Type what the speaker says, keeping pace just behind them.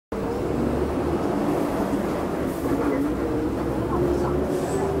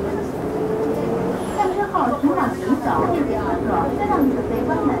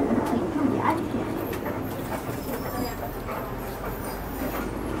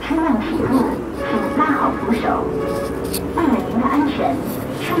驶入，请拉好扶手。为了您的安全，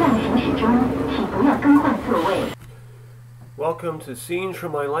车辆行驶中，请不要更换座位。Welcome to Scenes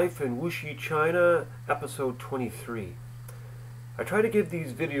from My Life in Wuxi, China, episode 23. I try to give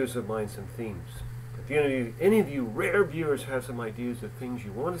these videos of mine some themes. If any of you rare viewers have some ideas of things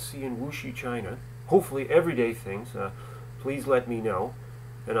you want to see in Wuxi, China, hopefully everyday things, please let me know,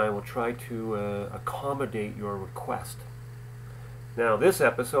 and I will try to accommodate your request. Now this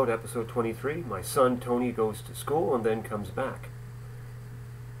episode, episode 23, my son Tony goes to school and then comes back.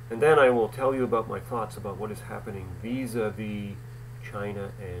 And then I will tell you about my thoughts about what is happening vis-a-vis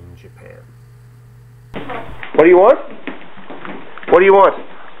China and Japan. What do you want? What do you want?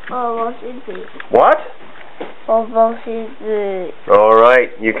 What?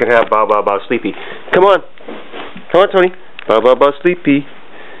 Alright, you can have Bao Bao Bao Sleepy. Come on. Come on, Tony. Bao Bao Bao Sleepy.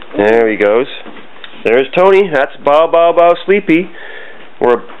 There he goes. There's Tony. That's Bao Bao Bao Sleepy.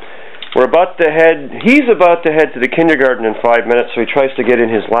 We're about to head, he's about to head to the kindergarten in 5 minutes, so he tries to get in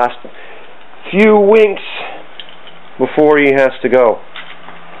his last few winks before he has to go.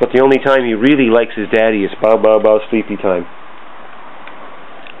 But the only time he really likes his daddy is Bao Bao Bao Sleepy time.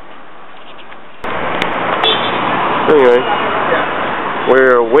 Anyway,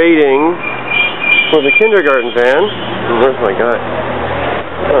 we're waiting for the kindergarten van. Where's my guy?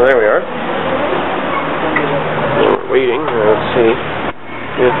 Oh, there we are. We're waiting. Let's see.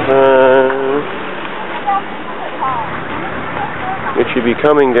 It should be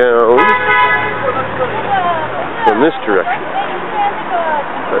coming down from this direction.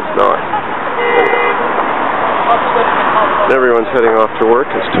 But it's not. Everyone's heading off to work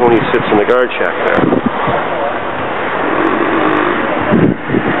as Tony sits in the guard shack there.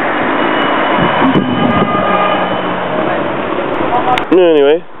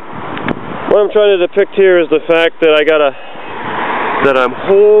 Anyway, what I'm trying to depict here is the fact that I'm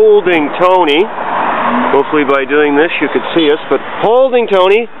holding Tony. Hopefully by doing this you could see us, but holding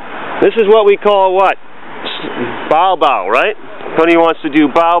Tony, this is what we call what? Bao Bao, right? Tony wants to do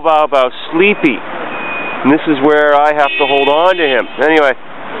Bao Bao Bao Sleepy. And this is where I have to hold on to him. Anyway,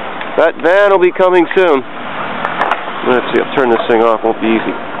 that van will be coming soon. Let's see, I'll turn this thing off, won't be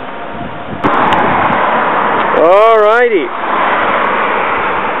easy. Alrighty.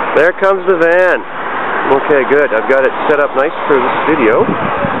 There comes the van. Okay, good. I've got it set up nice for this video.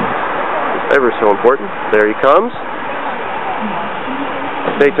 Ever so important. There he comes.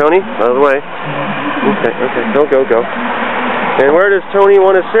 Hey, Tony, out of the way. Okay, go. And where does Tony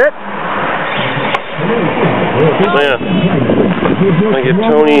want to sit? Yeah. I give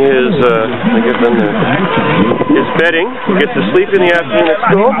Tony his bedding. He gets to sleep in the afternoon at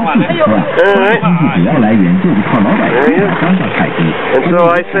school. Alright. There he is. And so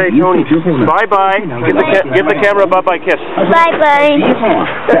I say, Tony, bye-bye. Give the camera a bye-bye kiss. Bye-bye.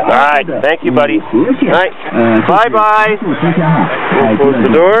 Alright, thank you, buddy. Alright, bye-bye. We'll close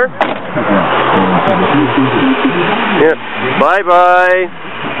the door. Yep, bye-bye.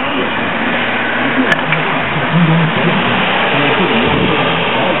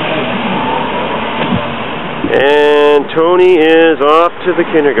 And Tony is off to the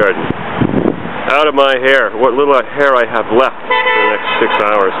kindergarten. Out of my hair. What little hair I have left for the next 6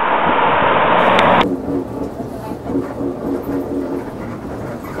 hours.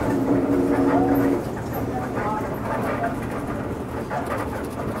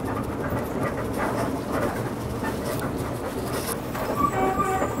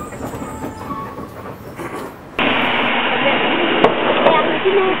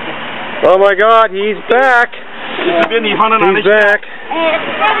 Oh my God, he's back! He's back.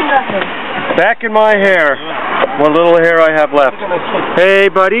 Back in my hair. What little hair I have left. Hey,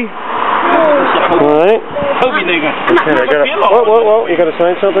 buddy. Alright. Okay, I gotta... Whoa, you gotta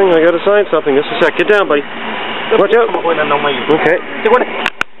sign something? I gotta sign something. Just a sec. Get down, buddy. Watch out. Okay.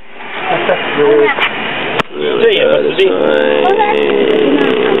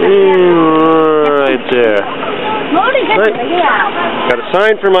 Right there. Right. Got a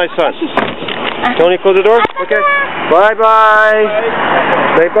sign for my son. Tony, close the door? Okay. Bye-bye.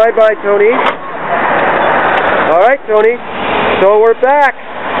 Say bye-bye, Tony. Alright, Tony. So we're back.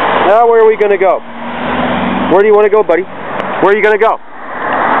 Now where are we going to go? Where do you want to go, buddy? Where are you going to go?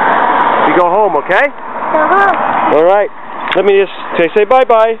 You go home, okay? Go home. Alright. Let me just say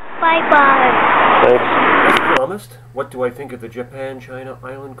bye-bye. Bye-bye. Thanks. As promised, what do I think of the Japan-China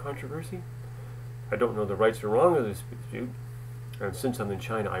island controversy? I don't know the rights or wrong of this dispute, and since I'm in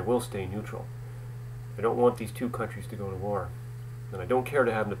China, I will stay neutral. I don't want these two countries to go to war, and I don't care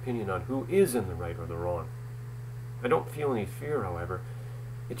to have an opinion on who is in the right or the wrong. I don't feel any fear, however.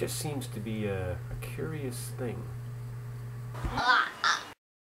 It just seems to be a curious thing.